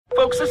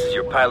Folks, this is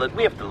your pilot.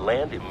 We have to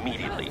land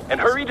immediately and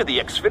hurry to the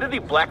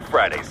Xfinity Black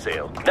Friday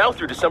sale. Now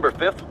through December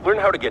 5th, learn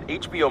how to get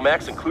HBO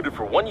Max included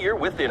for 1 year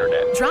with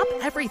internet. Drop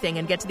everything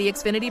and get to the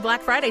Xfinity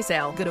Black Friday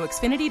sale. Go to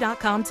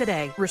Xfinity.com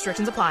today.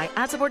 Restrictions apply.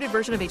 Ad-supported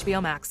version of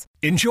HBO Max.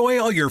 Enjoy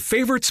all your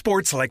favorite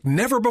sports like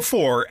never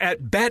before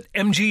at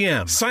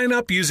BetMGM. Sign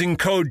up using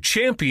code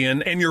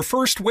CHAMPION and your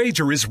first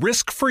wager is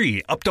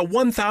risk-free up to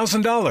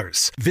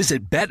 $1,000.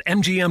 Visit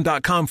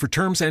BetMGM.com for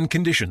terms and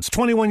conditions.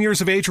 21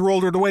 years of age or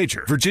older to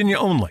wager. Virginia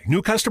only.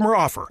 New customer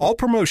offer. All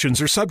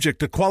promotions are subject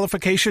to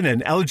qualification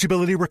and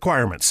eligibility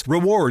requirements.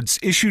 Rewards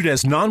issued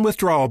as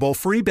non-withdrawable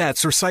free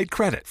bets or site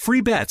credit. Free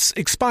bets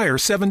expire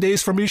 7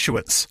 days from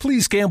issuance.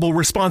 Please gamble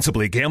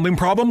responsibly. Gambling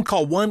problem?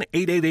 Call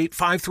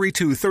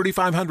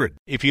 1-888-532-3500.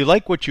 If you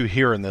like what you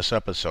hear in this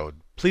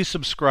episode, please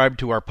subscribe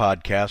to our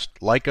podcast,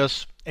 like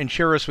us, and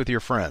share us with your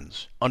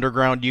friends.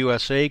 Underground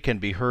USA can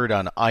be heard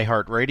on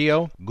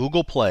iHeartRadio,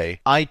 Google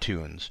Play,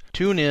 iTunes,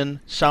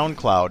 TuneIn,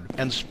 SoundCloud,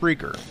 and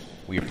Spreaker.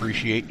 We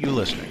appreciate you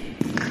listening.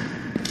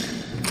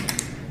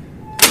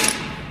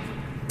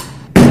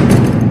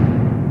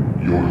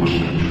 You're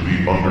listening to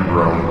the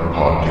Underground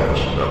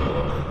Podcast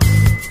Network.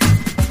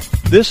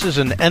 This is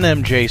an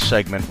NMJ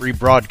segment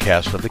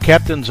rebroadcast of the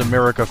Captain's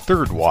America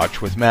Third Watch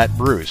with Matt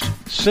Bruce,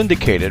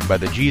 syndicated by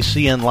the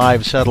GCN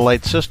Live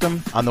satellite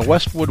system on the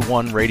Westwood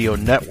One radio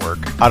network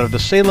out of the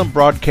Salem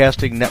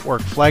Broadcasting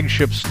Network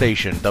flagship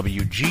station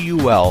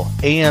WGUL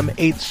AM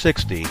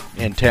 860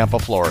 in Tampa,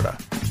 Florida.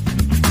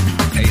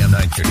 AM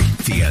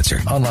 930, The Answer.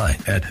 Online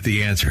at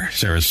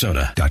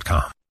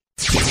theanswersarasota.com.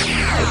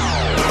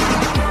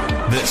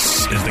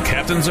 This is the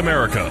Captain's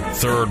America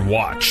Third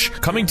Watch,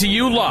 coming to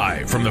you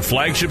live from the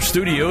flagship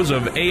studios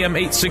of AM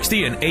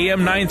 860 and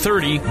AM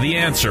 930, The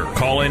Answer.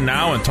 Call in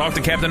now and talk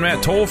to Captain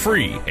Matt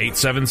toll-free,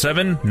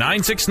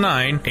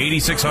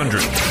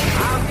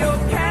 877-969-8600. I'm your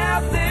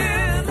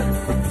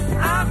captain.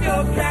 I'm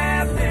your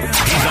captain.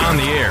 He's on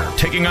the air,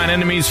 taking on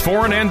enemies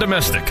foreign and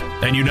domestic,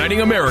 and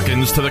uniting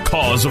Americans to the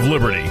cause of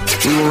liberty.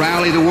 We will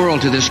rally the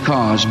world to this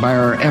cause by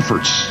our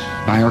efforts,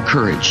 by our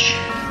courage.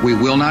 We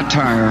will not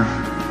tire.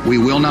 We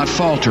will not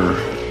falter,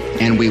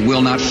 and we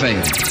will not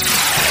fail.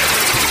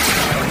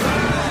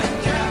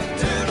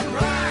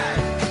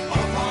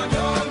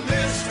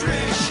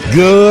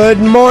 Good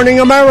morning,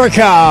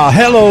 America.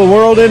 Hello,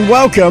 world, and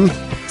welcome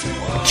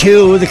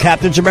to the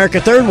Captain's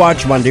America Third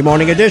Watch Monday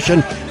morning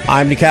edition.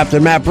 I'm the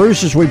Captain Matt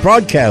Bruce as we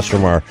broadcast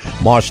from our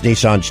Moss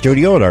Nissan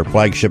studio at our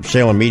flagship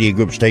Salem Media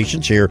Group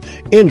stations here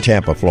in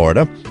Tampa,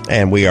 Florida.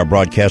 And we are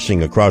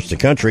broadcasting across the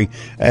country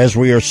as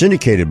we are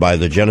syndicated by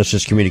the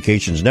Genesis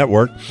Communications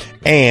Network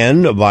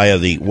and via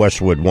the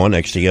Westwood One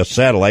XDS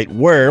satellite,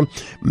 where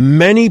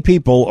many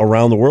people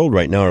around the world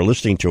right now are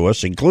listening to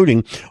us,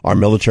 including our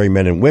military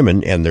men and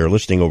women, and they're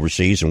listening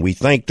overseas, and we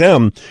thank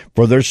them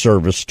for their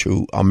service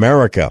to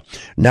America.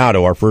 Now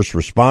to our first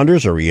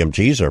responders, our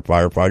EMTs, our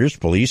firefighters,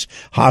 police,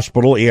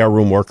 hospital, ER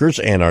room workers,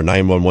 and our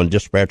 911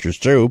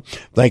 dispatchers, too.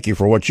 Thank you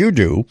for what you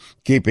do,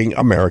 keeping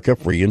America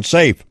free and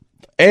safe.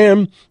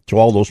 And to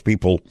all those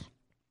people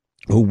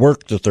who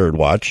work the third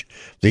watch,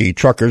 the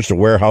truckers, the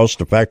warehouse,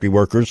 the factory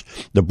workers,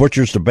 the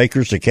butchers, the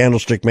bakers, the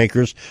candlestick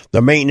makers,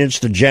 the maintenance,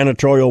 the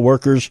janitorial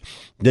workers,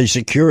 the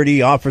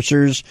security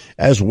officers,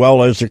 as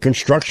well as the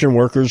construction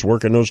workers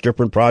working those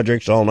different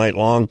projects all night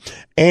long,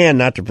 and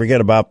not to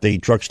forget about the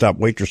truck stop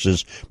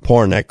waitresses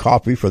pouring that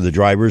coffee for the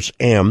drivers,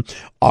 and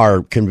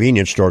our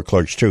convenience store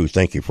clerks, too.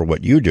 Thank you for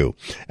what you do.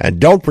 And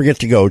don't forget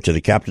to go to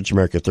the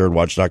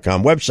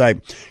CaptainsAmericaThirdWatch.com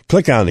website,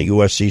 click on the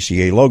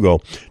USCCA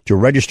logo to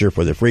register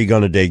for the free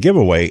gun a day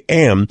giveaway,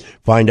 and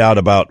find out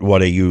about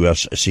what a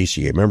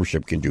USCCA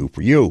membership can do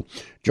for you.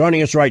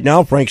 Joining us right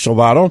now, Frank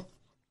Salvato,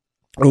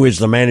 who is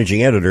the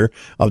managing editor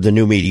of the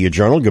New Media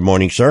Journal. Good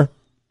morning, sir.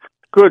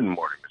 Good morning,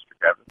 Mr.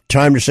 Captain.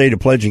 Time to say the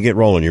pledge and get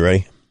rolling. You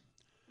ready?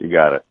 You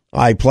got it.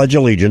 I pledge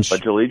allegiance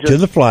to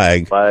the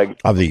flag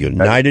of the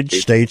United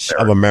States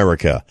of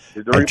America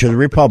and to the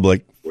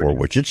republic for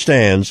which it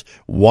stands,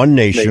 one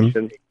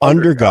nation,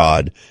 under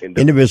God,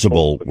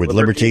 indivisible, with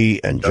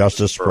liberty and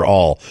justice for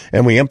all.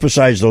 And we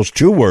emphasize those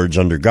two words,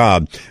 under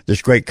God.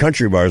 This great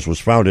country of ours was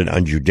founded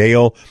on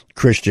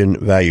Judeo-Christian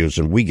values,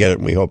 and we get it,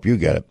 and we hope you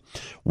get it.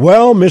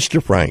 Well,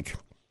 Mr. Frank,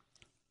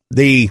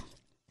 the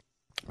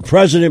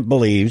president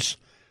believes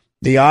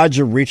the odds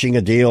of reaching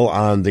a deal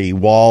on the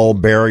wall,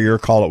 barrier,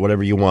 call it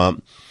whatever you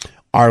want,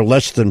 are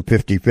less than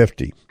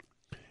 50-50.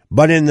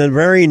 But in the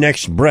very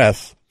next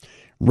breath,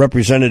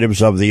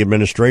 representatives of the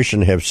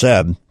administration have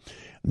said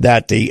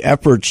that the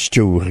efforts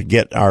to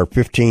get our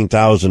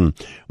 15,000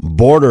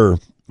 border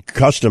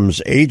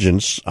customs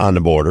agents on the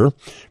border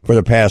for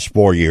the past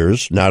 4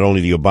 years, not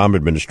only the Obama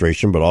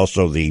administration, but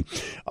also the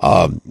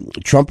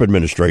Trump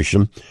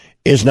administration,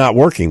 is not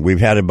working. We've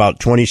had about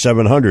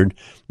 2,700.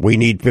 We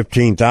need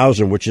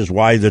 15,000, which is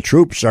why the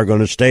troops are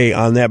going to stay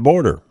on that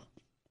border.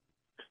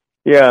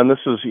 Yeah, and this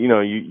is,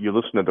 you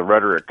listen to the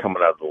rhetoric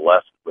coming out of the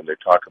left when they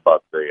talk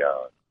about the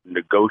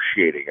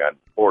negotiating on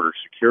border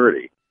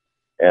security,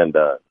 and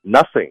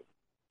nothing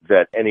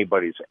that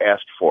anybody's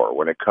asked for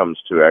when it comes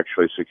to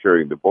actually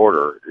securing the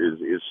border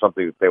is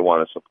something that they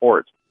want to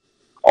support.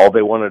 All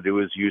they want to do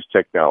is use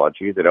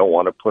technology. They don't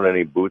want to put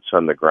any boots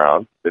on the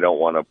ground. They don't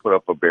want to put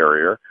up a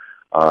barrier.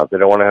 They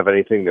don't want to have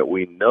anything that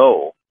we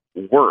know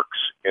works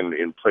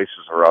in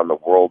places around the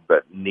world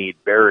that need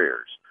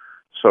barriers.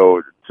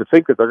 So to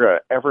think that they're going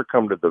to ever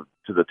come to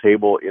the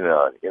table in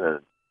an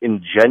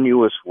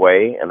ingenuous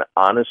way, an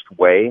honest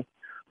way,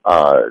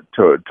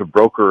 to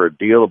broker a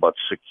deal about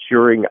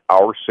securing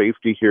our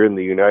safety here in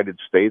the United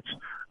States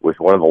with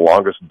one of the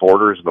longest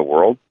borders in the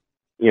world,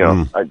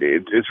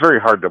 it's very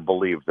hard to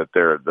believe that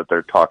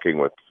they're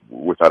talking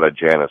without a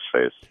Janus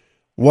face.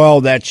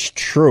 Well, that's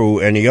true.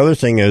 And the other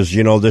thing is,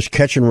 this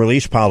catch and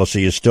release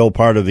policy is still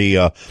part of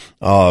the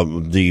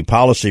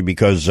policy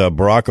because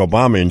Barack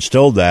Obama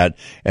instilled that,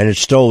 and it's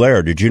still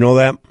there. Did you know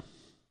that?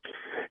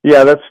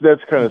 Yeah, that's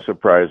kind of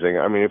surprising.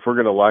 I mean, if we're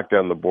going to lock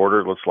down the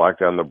border, let's lock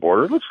down the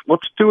border.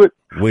 Let's do it.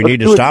 We need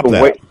to stop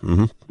that.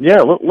 Mm-hmm.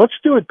 Yeah, let's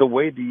do it the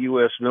way the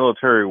U.S.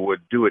 military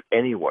would do it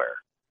anywhere.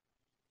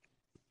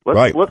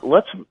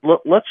 Let's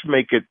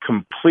make it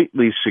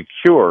completely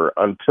secure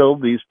until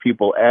these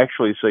people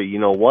actually say, you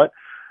know what,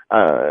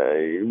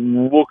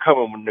 we'll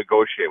come and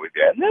negotiate with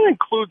you, and that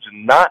includes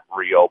not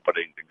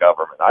reopening the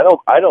government. I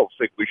don't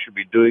think we should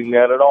be doing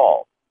that at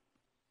all.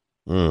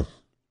 Mm.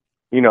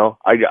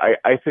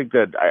 I think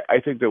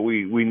that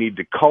we need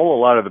to cull a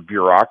lot of the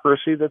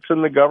bureaucracy that's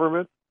in the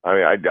government. I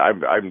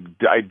mean,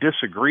 I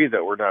disagree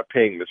that we're not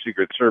paying the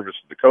Secret Service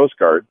and the Coast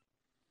Guard,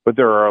 but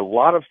there are a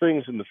lot of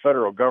things in the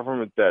federal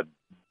government that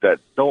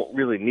don't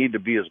really need to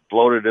be as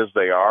bloated as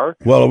they are.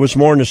 Well, it was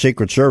more in the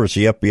Secret Service.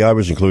 The FBI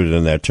was included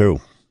in that too.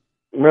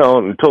 Well,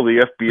 until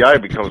the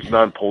FBI becomes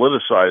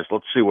non-politicized,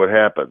 let's see what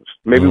happens.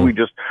 Maybe we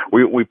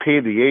pay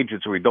the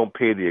agents and we don't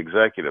pay the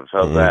executives.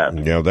 How's that?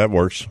 Yeah, that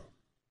works.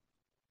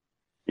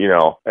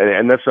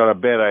 And that's not a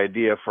bad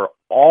idea for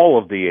all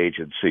of the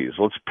agencies.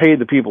 Let's pay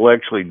the people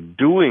actually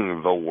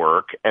doing the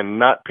work and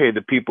not pay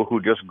the people who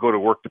just go to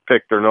work to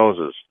pick their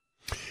noses.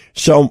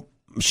 So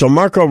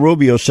Marco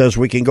Rubio says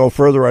we can go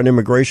further on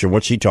immigration.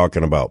 What's he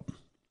talking about?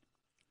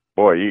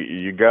 Boy,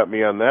 you got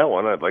me on that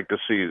one. I'd like to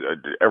see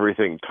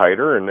everything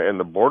tighter and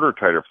the border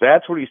tighter. If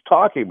that's what he's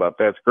talking about,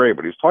 that's great.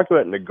 But he's talking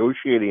about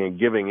negotiating and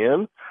giving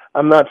in.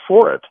 I'm not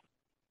for it.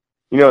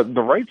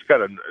 The right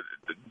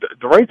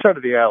side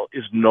of the aisle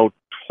is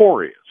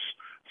notorious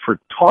for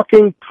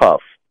talking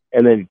tough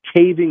and then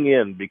caving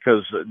in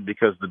because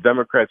the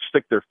Democrats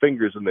stick their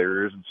fingers in their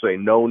ears and say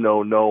no,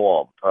 no, no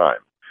all the time.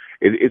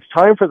 It's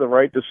time for the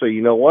right to say,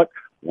 you know what?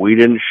 We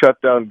didn't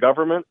shut down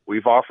government.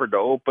 We've offered to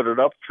open it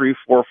up 3,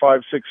 4,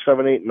 5, 6,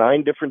 7, 8,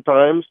 9 different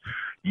times.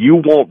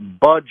 You won't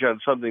budge on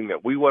something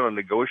that we want to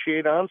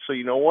negotiate on. So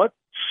you know what?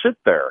 Sit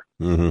there.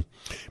 Mm-hmm.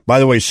 By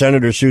the way,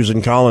 Senator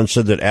Susan Collins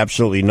said that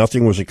absolutely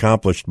nothing was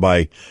accomplished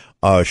by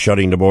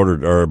shutting the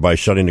border or by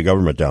shutting the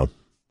government down.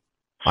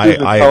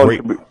 I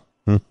agree.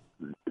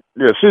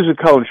 Susan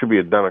Collins should be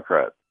a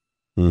Democrat.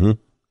 Mm-hmm.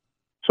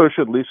 So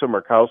should Lisa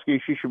Murkowski.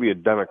 She should be a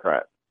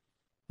Democrat.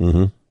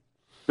 Mm-hmm.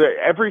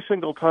 Every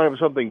single time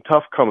something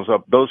tough comes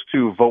up, those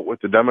two vote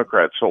with the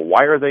Democrats. So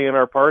why are they in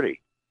our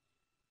party?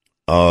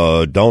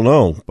 Don't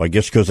know. I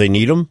guess because they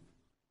need them.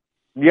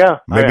 Yeah,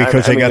 maybe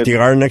because they got the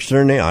R next to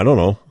their name. I don't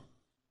know.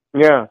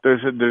 Yeah,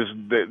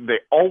 they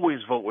always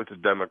vote with the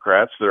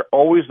Democrats. They're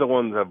always the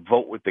ones that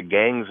vote with the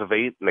gangs of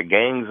 8 and the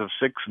gangs of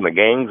 6 and the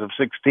gangs of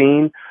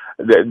 16.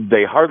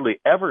 They hardly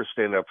ever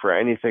stand up for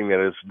anything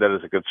that is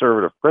a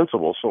conservative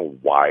principle. So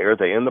why are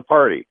they in the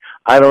party?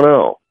 I don't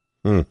know.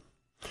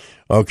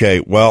 Okay,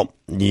 well,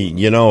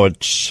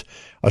 it's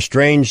a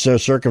strange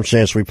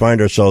circumstance we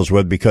find ourselves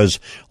with because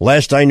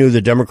last I knew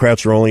the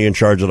Democrats were only in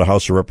charge of the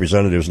House of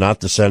Representatives, not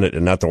the Senate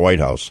and not the White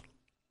House.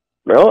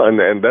 Well,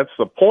 and that's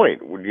the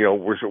point.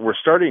 We're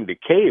starting to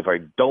cave. I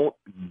don't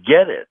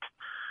get it.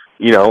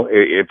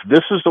 If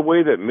this is the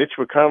way that Mitch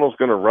McConnell's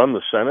going to run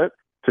the Senate,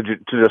 to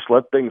just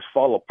let things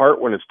fall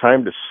apart when it's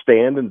time to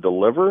stand and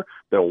deliver,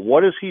 then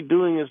what is he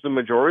doing as the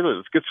majority?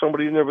 Let's get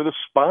somebody in there with a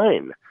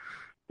spine.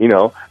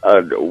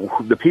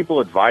 The people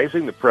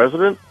advising the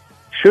president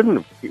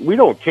we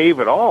don't cave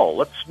at all.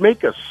 Let's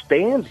make a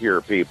stand here,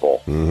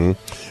 people.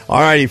 Mm-hmm. All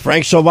righty,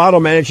 Frank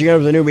Salvato, managing editor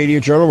of the New Media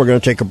Journal. We're going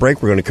to take a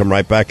break. We're going to come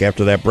right back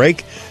after that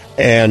break.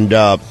 And,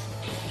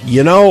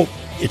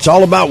 it's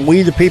all about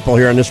we the people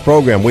here on this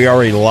program. We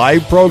are a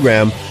live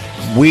program.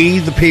 We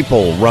the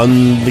people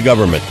run the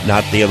government,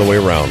 not the other way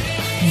around.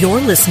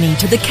 You're listening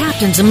to the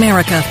Captain's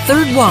America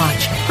Third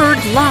Watch, heard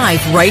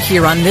live right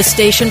here on this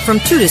station from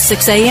 2 to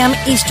 6 a.m.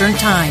 Eastern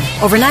Time,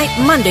 overnight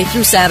Monday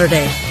through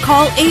Saturday.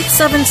 Call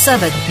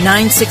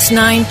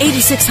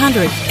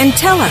 877-969-8600 and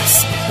tell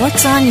us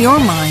what's on your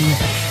mind.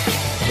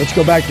 Let's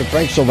go back to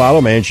Frank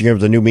Salvato, managing editor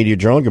of the New Media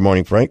Journal. Good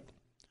morning, Frank.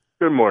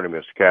 Good morning,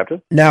 Mr.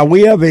 Captain. Now,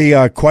 we have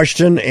a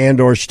question and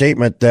or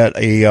statement that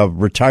a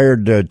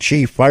retired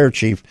fire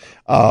chief,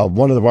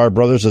 one of our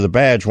brothers of the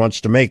badge, wants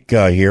to make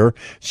here.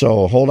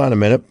 So hold on a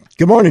minute.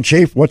 Good morning,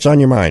 Chief. What's on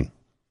your mind?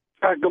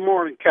 Good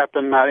morning,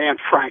 Captain Matt and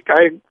Frank.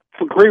 I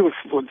agree with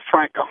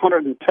Frank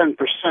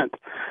 110%.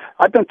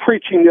 I've been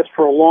preaching this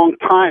for a long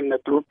time,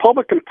 that the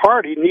Republican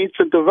Party needs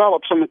to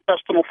develop some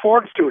intestinal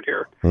fortitude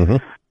here. Mm-hmm.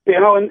 You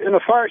know, in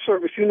the fire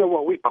service, you know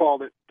what we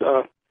called it,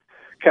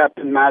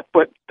 Captain Matt.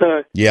 But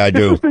yeah, I this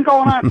do. has been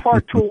going on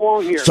far too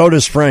long here. So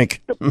does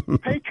Frank. The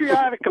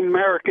patriotic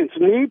Americans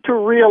need to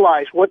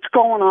realize what's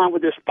going on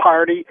with this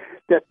party,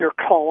 that they're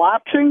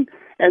collapsing,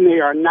 and they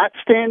are not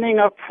standing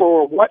up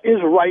for what is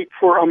right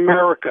for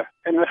America,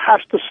 and it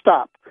has to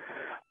stop.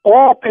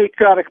 All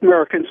patriotic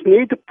Americans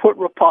need to put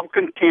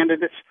Republican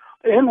candidates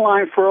in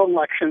line for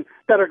election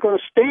that are going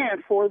to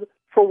stand for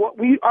what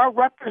we are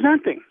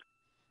representing.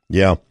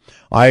 Yeah,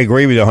 I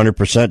agree with you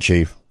 100%,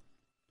 Chief.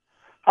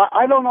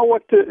 I don't know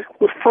what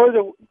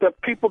further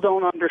that people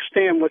don't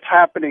understand what's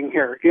happening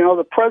here. You know,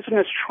 the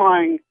president's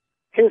trying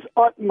his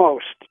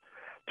utmost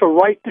to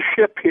right the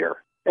ship here.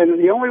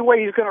 And the only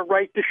way he's going to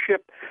right the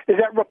ship is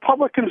that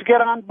Republicans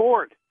get on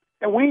board.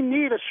 And we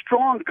need a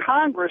strong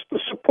Congress to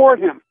support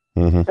him.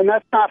 Mm-hmm. And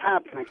that's not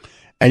happening.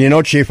 And you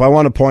know, Chief, I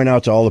want to point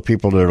out to all the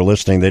people that are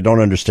listening, they don't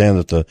understand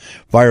that the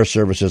fire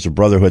service is a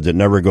brotherhood that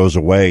never goes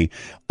away.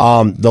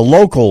 The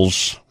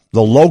locals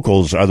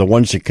are the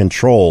ones that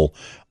control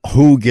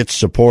who gets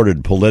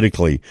supported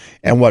politically.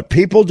 And what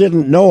people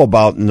didn't know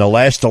about in the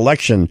last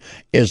election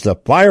is the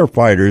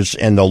firefighters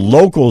and the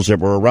locals that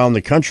were around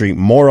the country,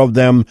 more of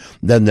them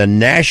than the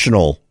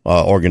national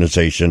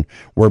organization,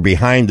 were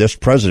behind this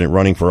president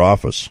running for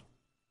office.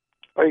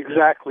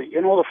 Exactly.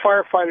 You know, the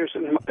firefighters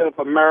of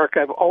America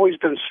have always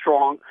been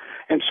strong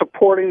in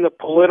supporting the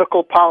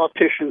political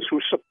politicians who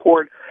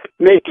support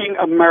making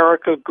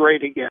America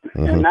great again.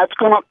 Mm-hmm. And that's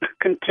going to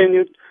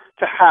continue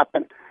to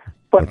happen.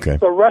 But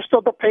the rest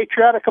of the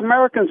patriotic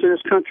Americans in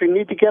this country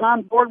need to get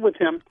on board with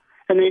him,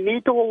 and they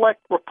need to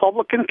elect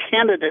Republican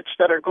candidates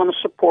that are going to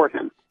support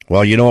him.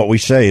 Well, you know what we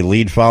say,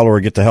 lead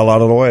follower, get the hell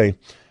out of the way.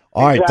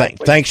 All right,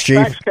 thanks, Chief.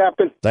 Thanks,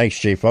 Captain. Thanks,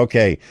 Chief.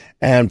 Okay.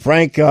 And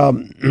Frank,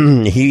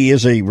 he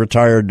is a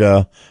retired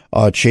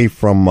chief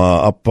from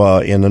up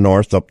in the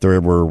north, up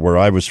there where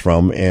I was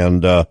from.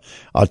 And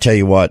I'll tell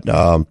you what,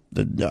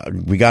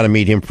 we got to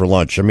meet him for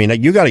lunch. I mean,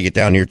 you got to get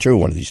down here, too,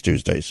 one of these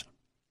Tuesdays.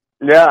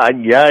 Yeah, I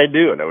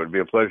do, and it would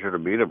be a pleasure to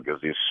meet him because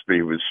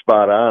he was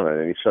spot on,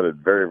 and he said it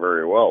very,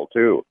 very well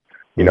too.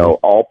 You know,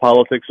 all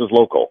politics is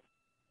local,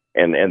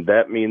 and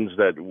that means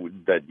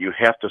that you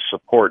have to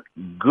support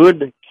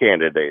good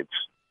candidates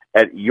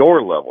at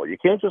your level. You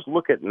can't just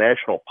look at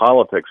national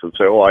politics and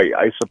say, "Oh,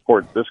 I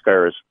support this guy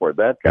or I support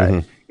that guy."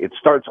 Mm-hmm. It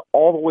starts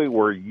all the way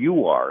where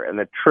you are, and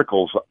it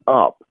trickles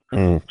up.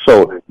 Mm.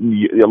 So,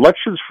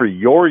 elections for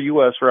your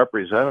U.S.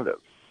 representative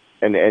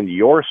and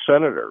your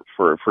senator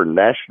for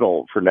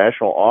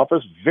national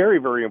office, very,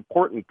 very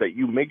important that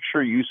you make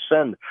sure you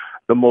send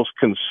the most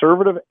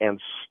conservative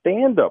and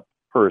stand-up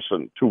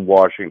person to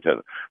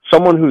Washington,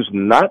 someone who's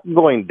not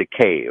going to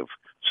cave,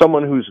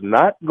 someone who's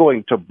not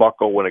going to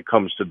buckle when it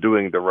comes to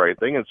doing the right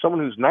thing, and someone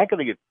who's not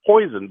going to get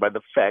poisoned by the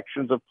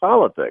factions of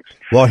politics.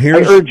 Well, I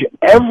urge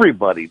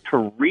everybody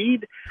to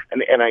read,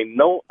 and I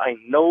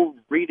know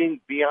reading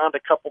beyond a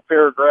couple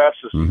paragraphs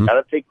is got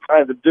to take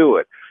time to do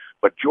it.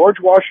 But George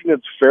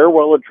Washington's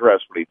farewell address,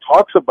 when he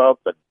talks about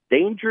the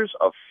dangers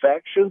of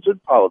factions in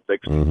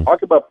politics,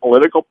 talk about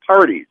political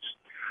parties,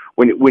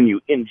 when you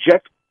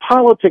inject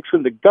politics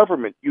into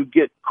government, you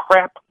get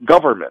crap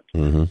government.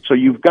 So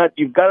you've got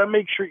to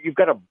make sure you've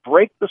got to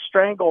break the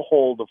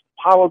stranglehold of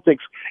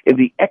politics in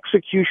the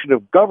execution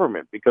of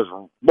government, because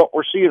what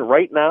we're seeing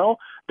right now,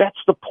 that's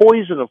the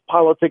poison of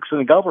politics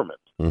and government.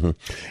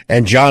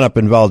 And John up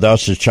in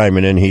Valdosta is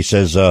chiming in. He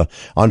says,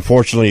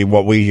 unfortunately,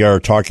 what we are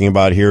talking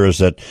about here is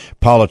that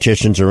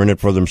politicians are in it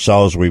for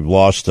themselves. We've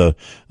lost the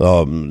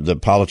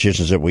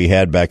politicians that we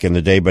had back in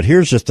the day. But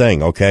here's the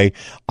thing, okay?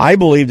 I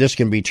believe this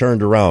can be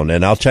turned around,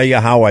 and I'll tell you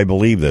how I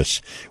believe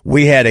this.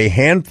 We had a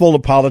handful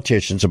of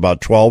politicians,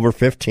 about 12 or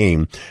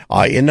 15,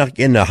 in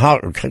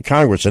the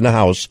Congress, in the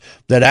House,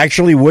 that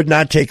actually would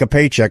not take a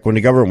paycheck when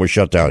the government was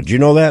shut down. Do you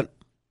know that?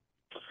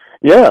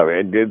 Yeah,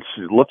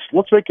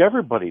 let's make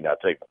everybody not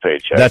take a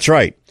paycheck. That's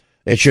right.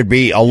 It should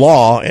be a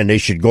law, and they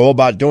should go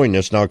about doing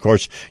this. Now, of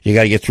course, you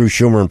got to get through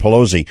Schumer and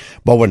Pelosi.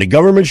 But when the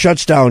government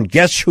shuts down,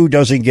 guess who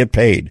doesn't get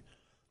paid?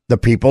 The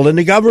people in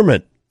the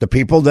government, the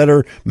people that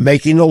are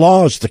making the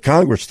laws, the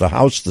Congress, the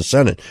House, the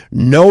Senate.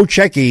 No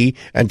checky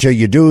until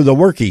you do the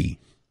worky.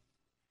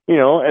 You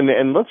know,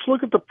 and let's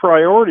look at the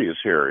priorities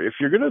here. If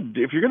you're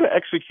gonna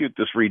execute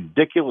this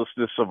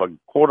ridiculousness of a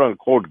quote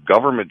unquote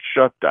government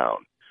shutdown,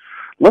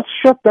 let's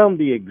shut down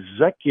the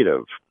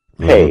executive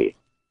pay,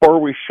 or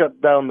we shut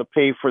down the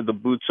pay for the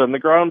boots on the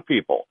ground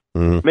people.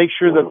 Make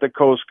sure that the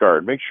Coast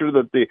Guard, make sure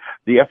that the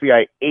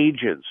FBI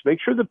agents, make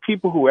sure the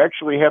people who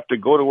actually have to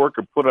go to work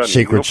and put on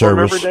Secret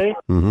Service every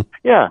day,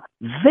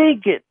 they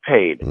get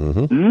paid.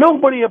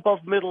 Nobody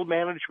above middle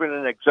management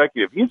and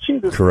executive. You'd see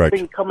this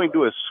thing coming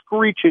to a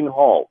screeching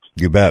halt.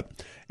 You bet.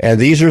 And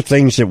these are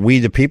things that we,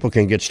 the people,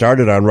 can get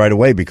started on right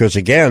away, because,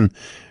 again,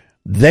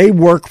 they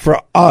work for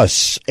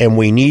us, and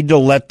we need to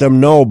let them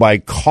know by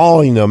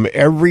calling them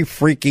every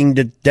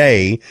freaking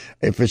day.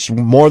 If it's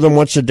more than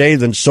once a day,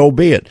 then so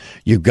be it.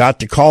 You've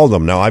got to call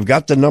them. Now, I've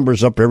got the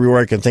numbers up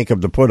everywhere I can think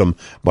of to put them,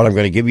 but I'm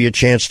going to give you a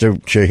chance to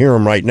hear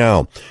them right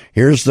now.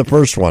 Here's the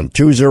first one,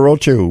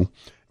 202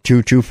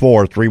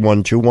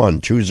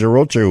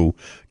 224-3121,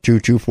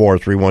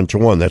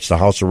 202-224-3121. That's the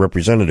House of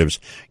Representatives.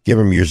 Give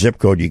them your zip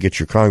code, you get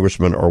your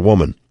congressman or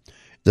woman.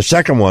 The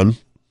second one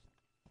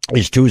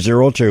is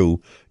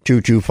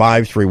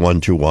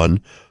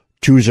 202-225-3121,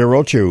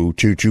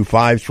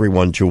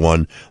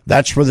 202-225-3121.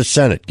 That's for the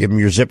Senate. Give them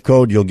your zip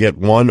code, you'll get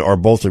one or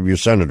both of your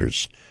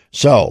senators.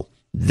 So,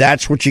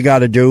 that's what you got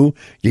to do.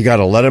 You got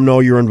to let them know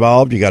you're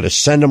involved. You got to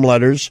send them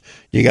letters.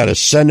 You got to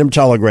send them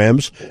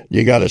telegrams.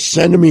 You got to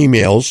send them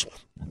emails.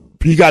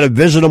 You got to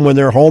visit them when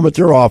they're home at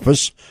their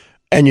office,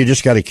 and you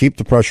just got to keep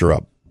the pressure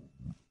up.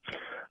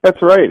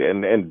 That's right,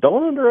 and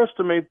don't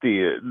underestimate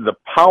the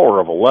power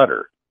of a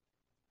letter,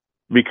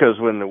 because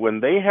when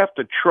they have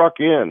to truck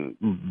in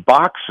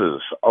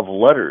boxes of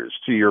letters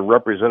to your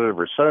representative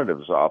or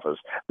senative's office,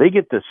 they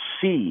get to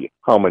see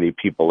how many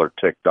people are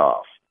ticked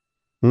off.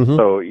 Mm-hmm.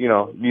 So, you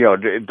know,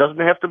 it doesn't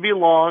have to be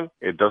long.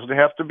 It doesn't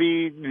have to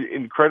be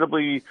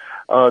incredibly,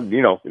 you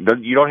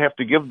don't have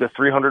to give the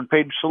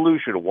 300-page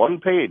solution, one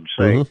page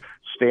saying,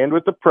 stand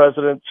with the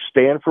president,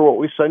 stand for what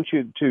we sent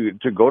you to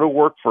go to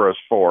work for us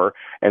for,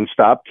 and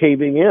stop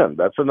caving in.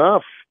 That's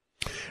enough.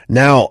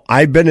 Now,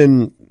 I've been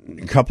in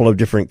a couple of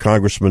different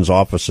congressmen's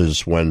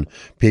offices when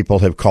people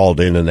have called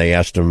in and they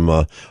asked them,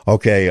 who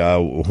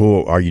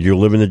are you? Do you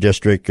live in the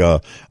district?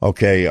 And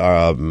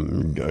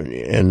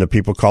the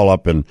people call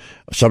up and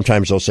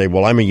sometimes they'll say,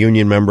 well, I'm a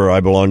union member.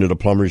 I belong to the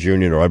plumbers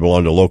union, or I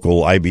belong to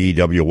local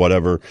IBEW,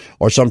 whatever.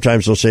 Or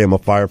sometimes they'll say I'm a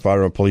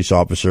firefighter, a police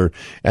officer,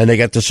 and they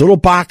got this little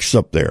box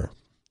up there.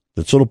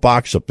 And if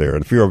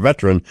you're a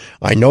veteran,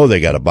 I know they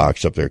got a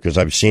box up there because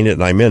I've seen it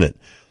and I'm in it.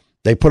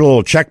 They put a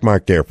little check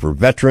mark there for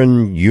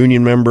veteran,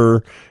 union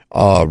member,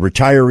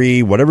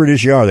 retiree, whatever it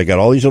is you are. They got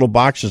all these little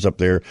boxes up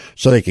there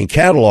so they can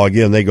catalog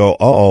you, and they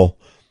go,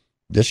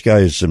 this guy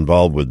is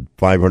involved with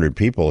 500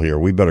 people here.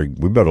 We better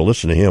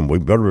listen to him. We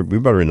better be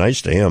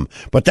nice to him.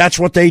 But that's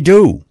what they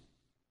do.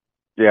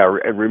 Yeah,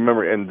 and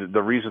remember, and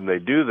the reason they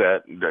do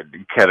that,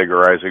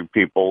 categorizing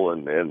people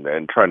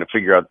and trying to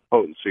figure out the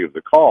potency of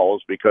the call,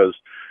 is because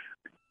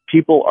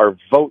people are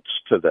votes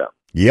to them.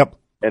 Yep.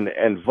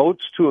 And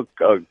votes to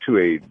a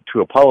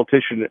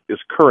politician is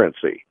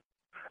currency.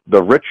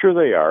 The richer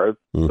they are,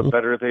 the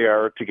better they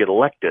are to get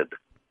elected.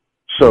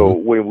 So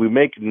when we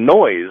make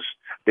noise,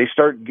 they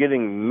start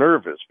getting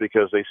nervous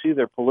because they see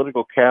their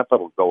political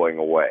capital going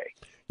away.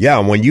 Yeah,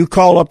 and when you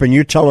call up and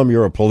you tell them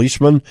you're a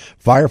policeman,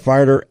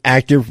 firefighter,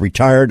 active,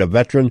 retired, a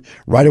veteran,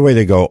 right away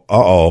they go,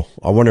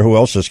 I wonder who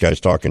else this guy's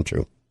talking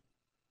to.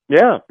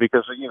 Yeah,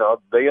 because,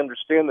 they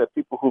understand that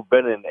people who've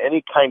been in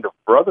any kind of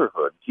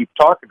brotherhood keep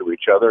talking to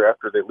each other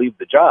after they leave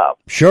the job.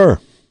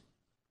 Sure.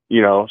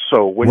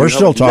 So when we're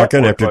still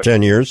talking after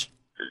 10 years.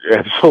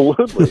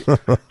 Absolutely.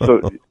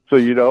 So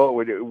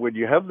when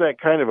you have that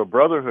kind of a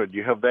brotherhood,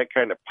 you have that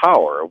kind of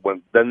power.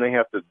 Then they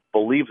have to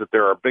believe that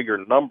there are bigger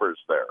numbers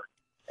there.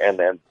 And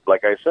then,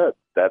 like I said,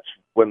 that's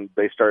when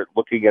they start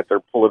looking at their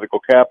political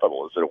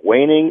capital. Is it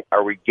waning?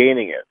 Are we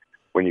gaining it?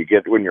 When you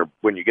get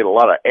a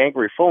lot of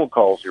angry phone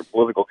calls, your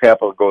political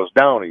capital goes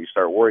down, and you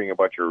start worrying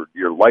about your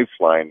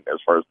lifeline as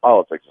far as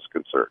politics is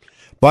concerned.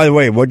 By the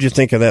way, what did you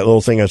think of that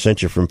little thing I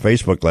sent you from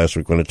Facebook last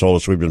week when it told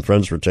us we've been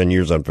friends for 10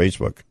 years on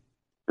Facebook?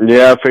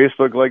 Yeah,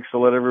 Facebook likes to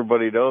let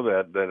everybody know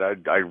that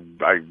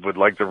I would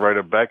like to write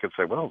it back and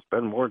say, well, it's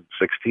been more than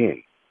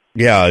 16.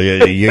 Yeah,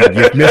 you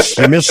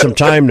missed some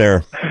time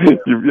there.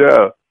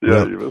 Yeah,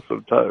 you missed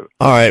some time.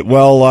 All right.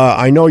 Well,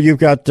 I know you've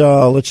got,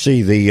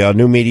 the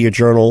New Media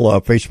Journal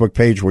Facebook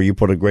page where you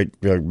put a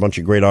bunch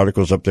of great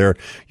articles up there.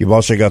 You've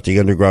also got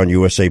the Underground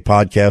USA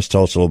podcast.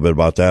 Tell us a little bit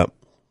about that.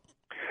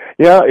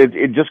 Yeah,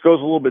 it just goes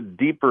a little bit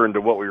deeper into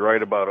what we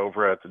write about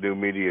over at the New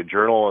Media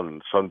Journal,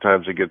 and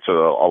sometimes it gets a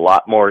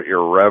lot more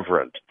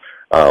irreverent.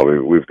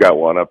 We've got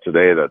one up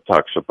today that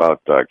talks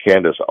about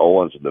Candace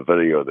Owens and the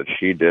video that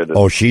she did.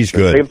 Oh, she's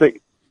good. Same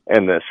thing.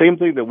 And the same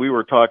thing that we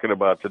were talking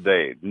about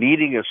today,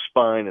 needing a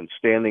spine and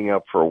standing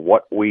up for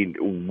what we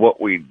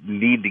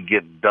need to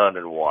get done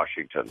in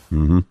Washington.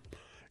 Mm-hmm.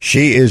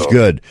 She is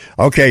good.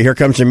 Okay, here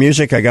comes the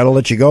music. I got to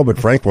let you go, but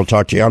Frank, we'll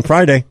talk to you on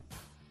Friday.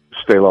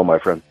 Stay low, my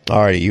friend.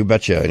 All right, you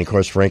betcha. And, of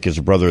course, Frank is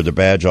a brother of the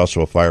badge,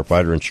 also a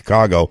firefighter in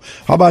Chicago.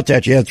 How about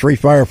that? You had 3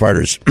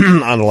 firefighters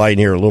on the line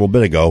here a little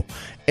bit ago.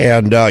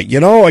 And,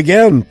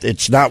 again,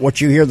 it's not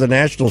what you hear the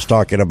nationals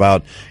talking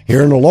about.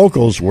 Here in the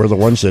locals, we're the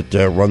ones that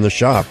run the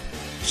shop.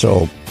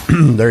 So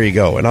there you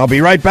go. And I'll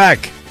be right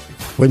back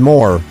with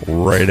more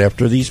right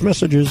after these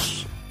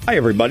messages. Hi,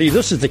 everybody.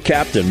 This is the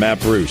Captain, Matt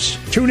Bruce.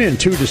 Tune in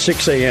 2 to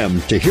 6 a.m.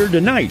 to hear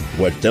tonight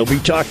what they'll be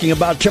talking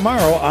about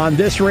tomorrow on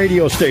this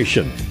radio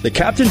station. The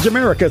Captain's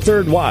America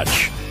Third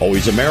Watch.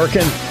 Always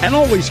American and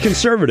always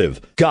conservative.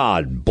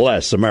 God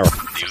bless America.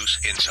 News,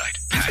 insight,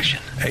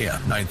 passion. AM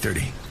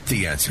 930.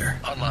 The Answer.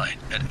 Online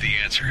at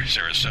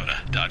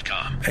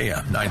TheAnswerSarasota.com.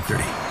 AM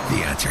 930.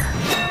 The Answer.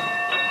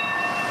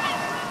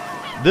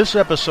 This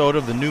episode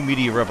of the New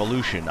Media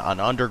Revolution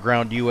on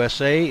Underground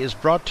USA is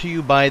brought to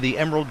you by the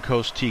Emerald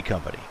Coast Tea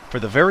Company. For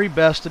the very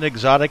best in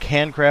exotic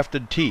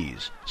handcrafted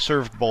teas,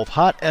 served both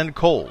hot and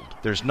cold,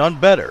 there's none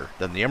better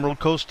than the Emerald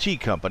Coast Tea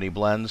Company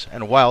blends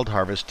and Wild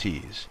Harvest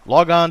teas.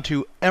 Log on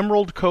to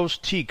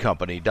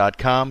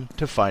emeraldcoastteacompany.com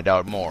to find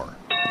out more.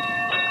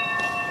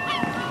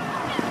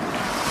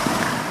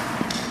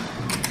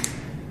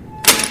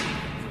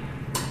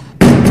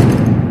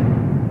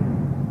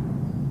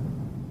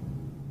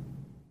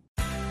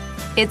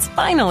 It's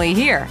finally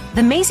here,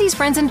 the Macy's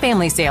Friends and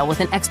Family Sale with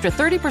an extra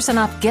 30%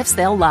 off gifts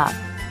they'll love.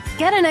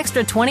 Get an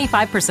extra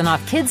 25%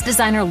 off kids'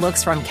 designer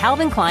looks from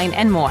Calvin Klein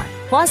and more,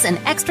 plus an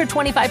extra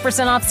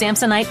 25% off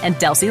Samsonite and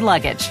Delsey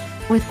luggage.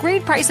 With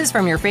great prices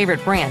from your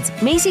favorite brands,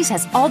 Macy's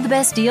has all the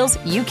best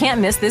deals you can't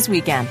miss this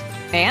weekend.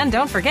 And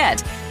don't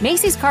forget,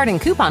 Macy's card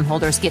and coupon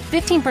holders get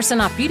 15%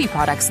 off beauty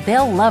products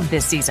they'll love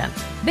this season.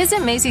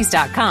 Visit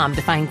Macy's.com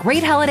to find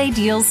great holiday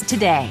deals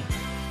today.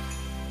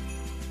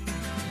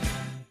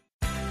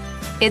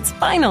 It's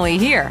finally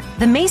here,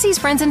 the Macy's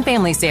Friends and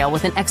Family Sale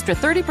with an extra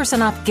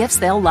 30% off gifts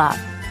they'll love.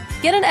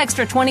 Get an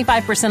extra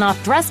 25%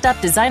 off dressed-up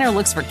designer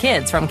looks for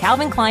kids from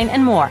Calvin Klein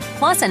and more,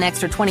 plus an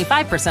extra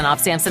 25%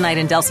 off Samsonite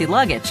and Delsey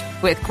luggage.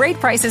 With great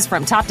prices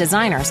from top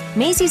designers,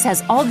 Macy's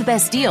has all the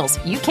best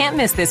deals you can't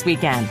miss this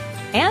weekend.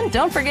 And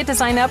don't forget to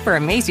sign up for a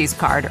Macy's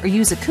card or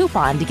use a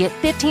coupon to get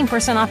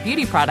 15% off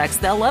beauty products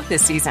they'll love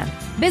this season.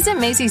 Visit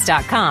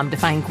Macy's.com to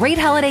find great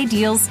holiday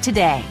deals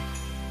today.